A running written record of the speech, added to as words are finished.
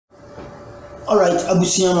Alright,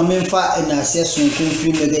 abusia ma memfa na access on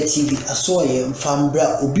Free Mega TV aso ye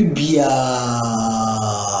mfambra obibia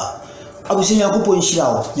abusia yakopon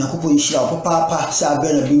hirawo papa sa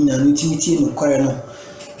abra na bi na nutimiti no kware no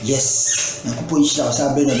yes yakopon hirawo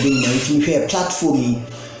sa abra na bi na nutimi hwe platform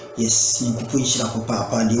yes yakopon hirawo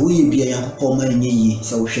papa de wo ye bia yakopon ma nyeyi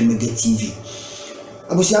sa wo hwe Mega TV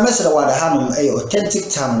abusia mesra wada hanom authentic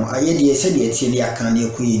time ayede se de tie ne aka ne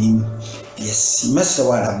ko yenim. Yes, Mr.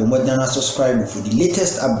 Wada, Bomodana subscribe for the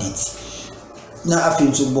latest updates. Now, after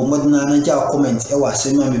to Bomodana, na comment, ewa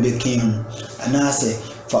sema mebe king, and I say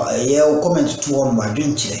for a year comment to one my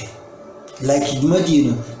drink. Like you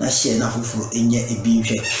know, na share na fufu enye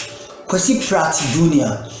ebinche. Kwesi Pratt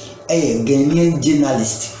Junior, a Ghanaian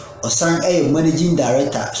journalist, or sang a managing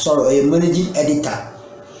director, a managing editor,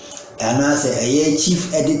 and I say a year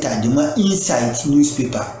chief editor, the Insight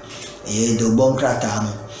newspaper, a the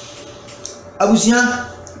Bonkratano. Abusia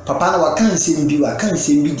papa na wakan sembi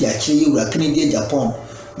di akire yewura Kennedy Agyapong.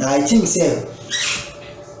 Now I think say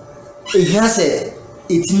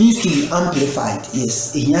it needs to be amplified.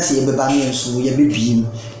 Yes, it has to be so ye be bim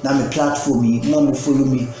na me platform me mo follow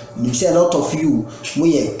me. You say a lot of you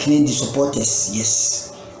we Kennedy supporters.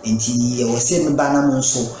 Yes, enti ye we say me ba na mo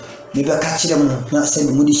so me be ka kire mo na say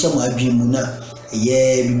me di hye mo adwen mu na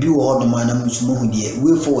ye bibi wo ho no ma na mo so mo hu de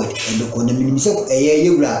way forward e be ko na me say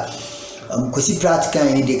yewura Kwesi Pratt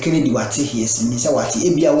kan de Kennedy wate yes me say wate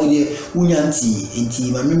ebia wo de unyanti enti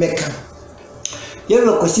ma me meka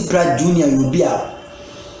yero Kwesi Pratt Junior you be a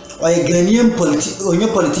Ghanaian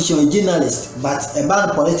politician journalist but a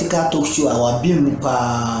band political talk show our bim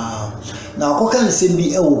pa na ko kan se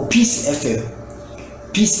bi Peace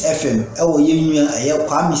FM ye nua aye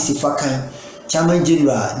Kwame Sifakan chairman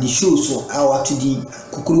general the show so our to di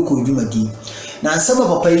kukuruku dwumadi na nsema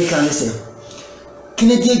papa yi kan say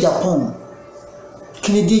Kennedy Agyapong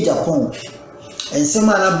and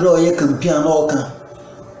sema na bro ye campaign na oka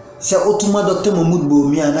se otuma Dr. Mahmoud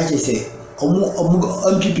Bawumia na che se omu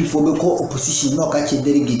MPP for be ko opposition na oka che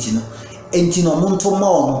delegate no enti no monto ma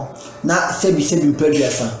ono na sebi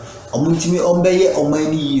mpediasa omuntimi ombeye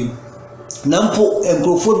omani yi na mpo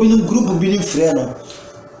enkrofo bi no group bi no frɛ no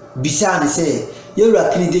bisa ne se yewura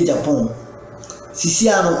Kennedy Agyapong sisi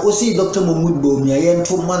ano o se Dr. Mahmoud Bawumia ye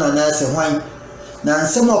nto mana na se hwan na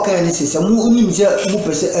nsema okan ni se mu unim se mu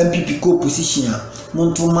pese MPP ko position a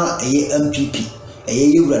montoma eye MPP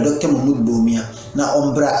eye yewura Dr. Mahmoud Bawumia na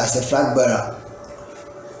ombra as a flag bearer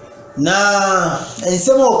na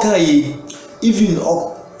nsema okan yi even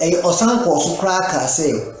osanko so kra ka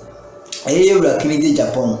se eye yewura Kennedy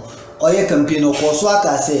Agyapong oye campaign ko so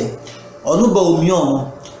aka se onu Bawumia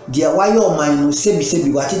no dia waye oman no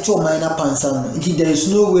sebi watete oman na pansa no there is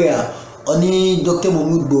no way oni Dr.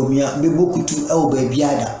 Mahmoud Bawumia be bokutu e o ba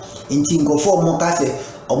biada enti ngofo mo ka se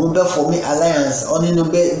omo be form alliance oni no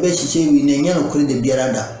be chiche wi na nya no kure de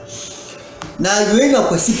biara da na we na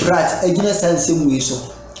Kwesi Pratt agina sansem we so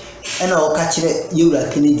e na o ka kire yewura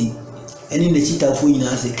Kennedy eni na chitafo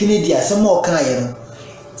nyina se Kennedy asem o kan ye no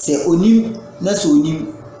se onim na so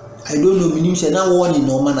onim I don't know minim se na warning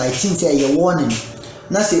no man I think say ye warning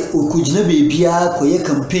na se okugina be bia ko ye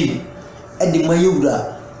campaign e de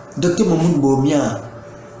mayewura Dr. Mahmoud Bawumia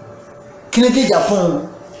Kennedy Agyapong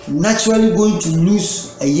naturally going to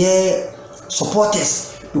lose a year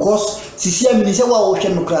supporters because sisi amini say wa o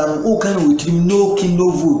hwe no kra no o kan witrim no kin no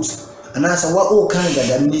vote and answer wa o kan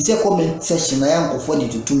gada amini say comment section na yanko for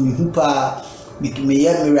the to me hu pa me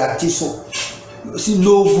react so see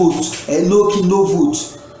no vote no kin no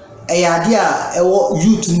vote ade a ewo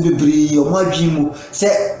youth ni bebre o ma dwemu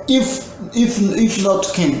say if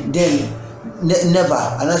not kin then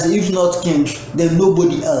never, and I say if not king then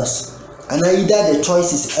nobody else, and either the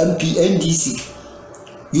choice is MP NDC.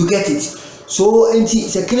 You get it? So enti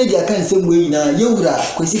se Kennedy akan same way na yewura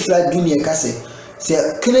Kwesi Pratt Junior ka se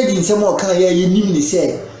Kennedy nsem o kan ye nim ni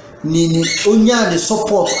se ni onya the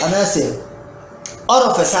support, and I say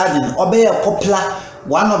all of a sudden obey a popular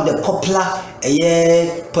one of the popular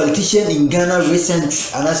politician in Ghana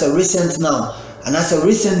recent, and I say recent now, and I say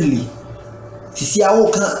recently sisi awo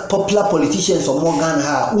kan popular politicians of Morgan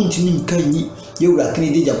ha untimi nkanyi yewura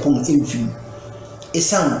Kennedy Agyapong emfim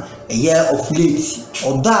esam a year of late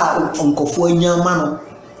oda onkofo anyama no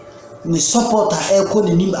ni supporter eko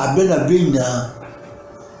ni nim abrena braina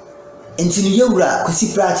enti ni yewura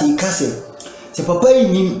Kwesi Pratt ka se papa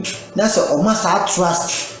nim na se o ma sa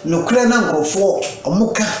trust no kra na nkofo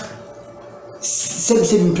omuka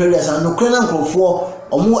sebi imperials no kra na nkofo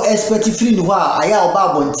omo expert free no ha aya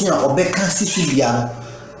oba abontin a obeka sisu bia no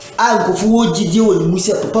Ankofu wo gidie wo mu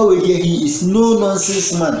se papa we he is no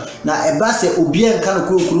nonsense man na eba se obi enka no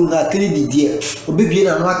kuro na Kennedy die obibie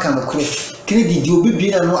na no aka no kuro Kennedy die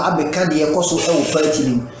obibie na no abeka de ekoso e wo party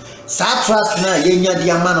ni sa trust na yenya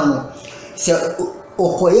de ama no se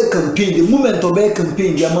okoye campaign the moment obey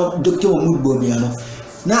campaign de ama Dr. Mahmoud Bawumia no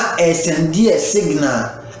na send a signal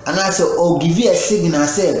and I say or give you a signal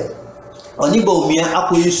say oni Bawumia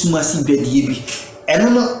akoye sumasi bedie bi eno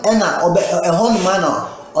no na obe ehon man na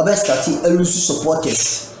obe starting elusu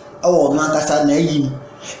supporters awo man kasa na yim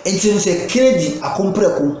enti se Kennedy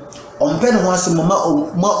akompreko ompe no ho ase mama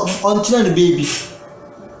ontina no baby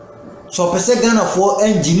so pese Ghana for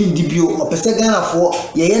engine dibio o pese Ghana for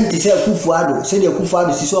ye yente say Kufuado say the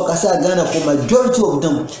Kufuado si so kasa Ghana for majority of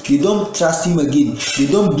them they don't trust him again, they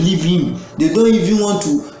don't believe him, they don't even want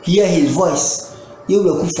to hear his voice. Ye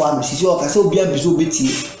we Kufuado si so kasa obi ambiso beti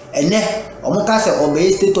ene omoka say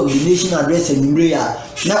obey state of the nation address enumre ya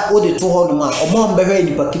na o de to hold man omo mbehwe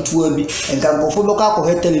ni paketu abi enka nkofo loka ko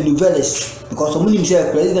hetele novelas because omunim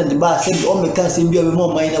say president ba say o meka say bia be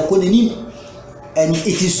mo man na ko ni. And it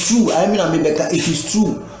is true. I mean, it is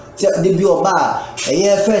true. The be oba.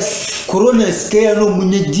 First, Corona scare no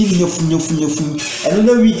munye dim nyofu.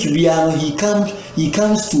 Another week he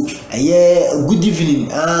comes to good evening.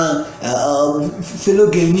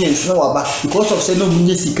 Fellow Ghanaians no aba because of say no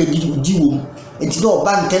munye sika diwo. It's no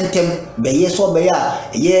ban tentem be so be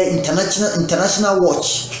international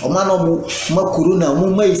watch. O man no ma corona mu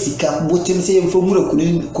mai sika botem say mfo mura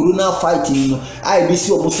corona fighting no. I be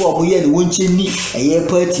see obo so obo ye ne wonche ni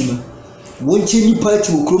party no. Wonche ni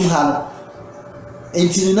party wo krom ha no.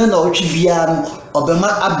 Enti na otwi bia no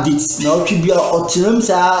obema updates na otwi bia otiram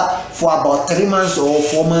sa for about 3 months or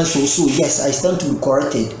 4 months or so. Yes, I stand to be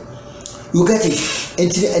corrected. You get it?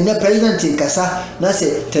 And the president in Kasa now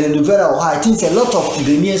say telenovela. I think a lot of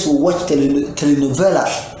Ghanaians will watch telenovela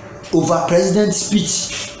over president's speech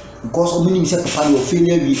because of meaning say papa will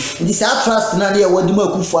failure be. And this our trust now there what the more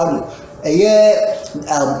Kufuado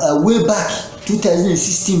way back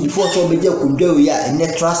 2016 before so be there could go ya and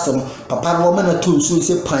net trust on papa no man to so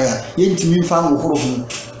say pan yentimi fam wo horo ho.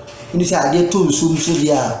 You say I dey to so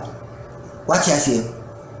there. What you say?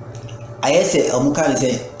 I say omuka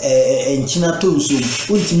say enchina tonso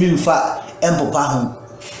untimi mfa empopa ho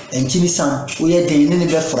enchini sam we den ne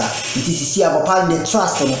befra nti sisi apapa ne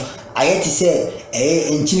trust no ayeti say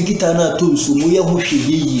enchini kita na tonso mo ye ho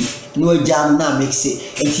hweyeyi no agam na make say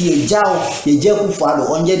enti ye jaw Kufuado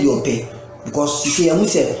onje de ope because sisi ya mu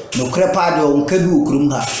say no krepa de onkadu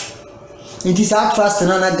okrum ha. It is our trust in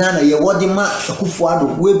Ghana. You what the man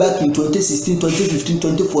Kufuado way back in 2016, 2015,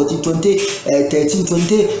 2014, 2013,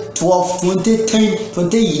 2012, 2010,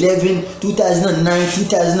 2011, 2009,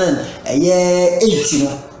 2018.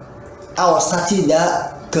 I was starting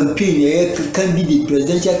that campaign. Candidate,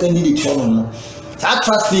 presidential candidate for no. That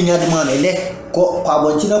trust being at the man. And then ko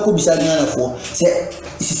abontina ko bisa Ghana for say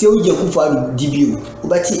uje Kufuado debut.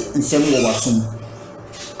 Ubati nsemu wasum.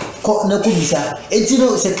 Ko na ko bisa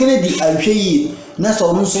etino se Kennedy ahwe yi na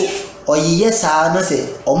so no so oyeye saa na se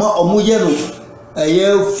omo ye no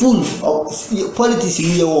full politics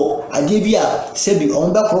ni ye wo ade bia sebi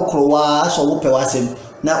omo be krokro wa so wo pe wasem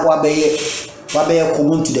na wabeye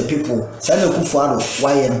common to the people say na Kufuado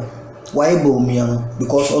why Bawumia no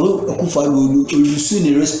because olu Kufuado you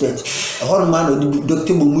see respect a man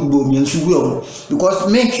Dr. Mahmoud Bawumia so we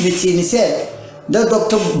because me ni say that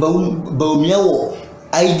Dr. Bawumia wo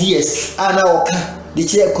ideas ana oka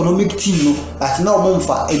the economic team no but now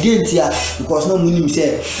momfa again tia because no munim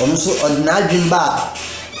say ono so ordinary dream ba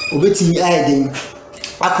obetimi aiden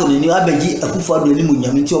akoni ni abaji Kufuado ni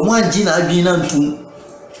munyam nti omo anji na adwin na ntum.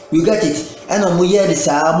 You get it? And I'm here the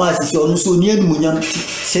Sama is also near Munyam,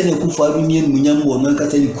 send a Kufuado near Munyam or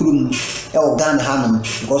Nankatani Krum or Gan Hanum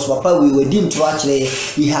because Papa we were deemed to actually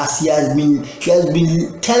he has been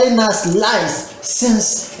telling us lies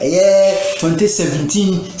since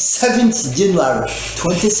 2017, 7th January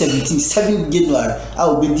 2017, 7th January. I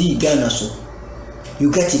will be Ghana so.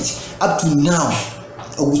 You get it? Up to now,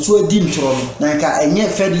 Ogutua deemed to Nanka and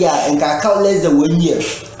yet Fedia and Kakao less than 1 year.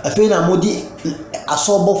 I feel I'm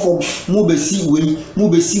asobo for mo besi we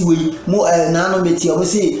mo na no beti o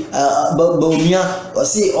say Bawumia o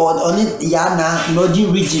say on ya na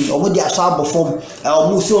northern region o mo di asobo form o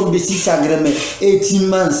mo say on besi sagreme 18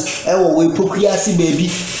 months e wo we pokuasi baby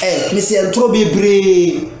me say entro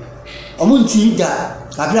bebre o mo nti da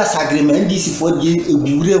abira sagreme ndisi for die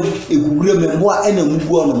egugure membo a na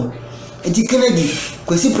mugu ono enti Kennedy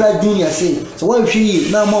Kwesi Pratt Junior say so what hwe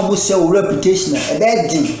na mo say reputation e bad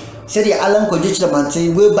thing. Said the Alan Kojicha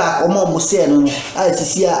Mantin way back or more say no I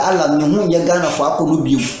see Alan no Ghana for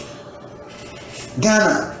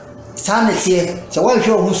Ghana sanete se wa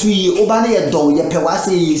hwe omusu yi oba na ye do ye pe wa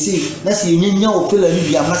se yi si na se nyanya o fela ni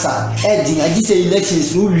bia masa din agi se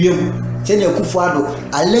elections no wiem se na Akufo-Addo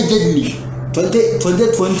allegedly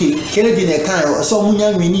 2020 Kennedy na kan so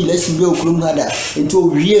munya nwini election bi okurum hada ento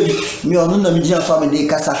wiem me onu na me gina fa me de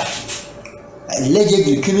kasa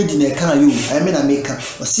allegedly Kennedy na kan you I mean America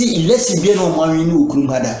see election bi na o nwini okurum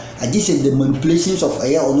hada agi se the manipulations of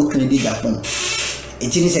Hon Kennedy Agyapong.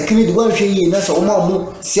 It is a Kennedy one share na so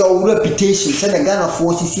mo se o reputation say na Ghana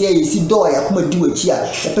for sisi e si do ya kuma di wachi a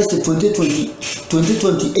e pese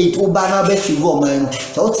 2028 o ba na be silver man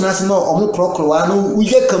so tena se no o mo krokro wa no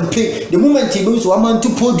uye campaign the moment e be so am to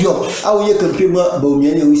podium a uye campaign ba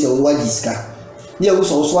omian e wi se o wa diska ne e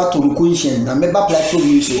so ato conscience na member platform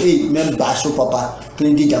you so member so papa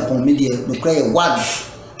Kennedy Agyapong media no cry one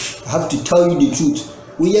I have to tell you the truth.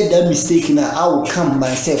 We had that mistake now. I will come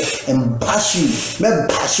myself and bash you. Me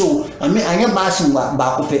bash you. I mean, I am bashing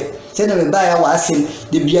back up. Say no, me buy a wasing.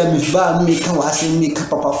 The beer me buy me can wasing me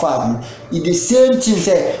papa farm. It the same thing.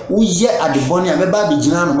 Say we yet at the bonny. I me buy the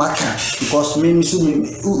general market because me so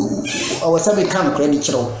I was having kind of credit.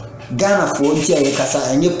 Ghana for until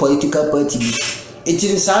kasa any political party. It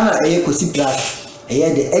is sana Kwesi Pratt. The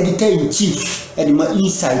editor-in-chief at the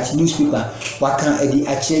Insight newspaper, Wakan at the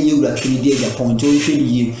Hon Kennedy Agyapong,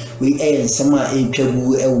 we air summer a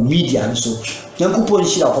pebu media. So, young people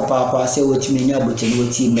share papa say what you mean about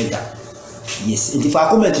what you made. Yes, and if I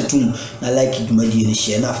comment to I like it, my dear,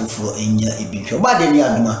 share enough for any a bit. But then, you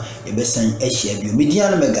are a best and a share,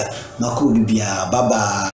 mediana mega, Mako Bia, Baba.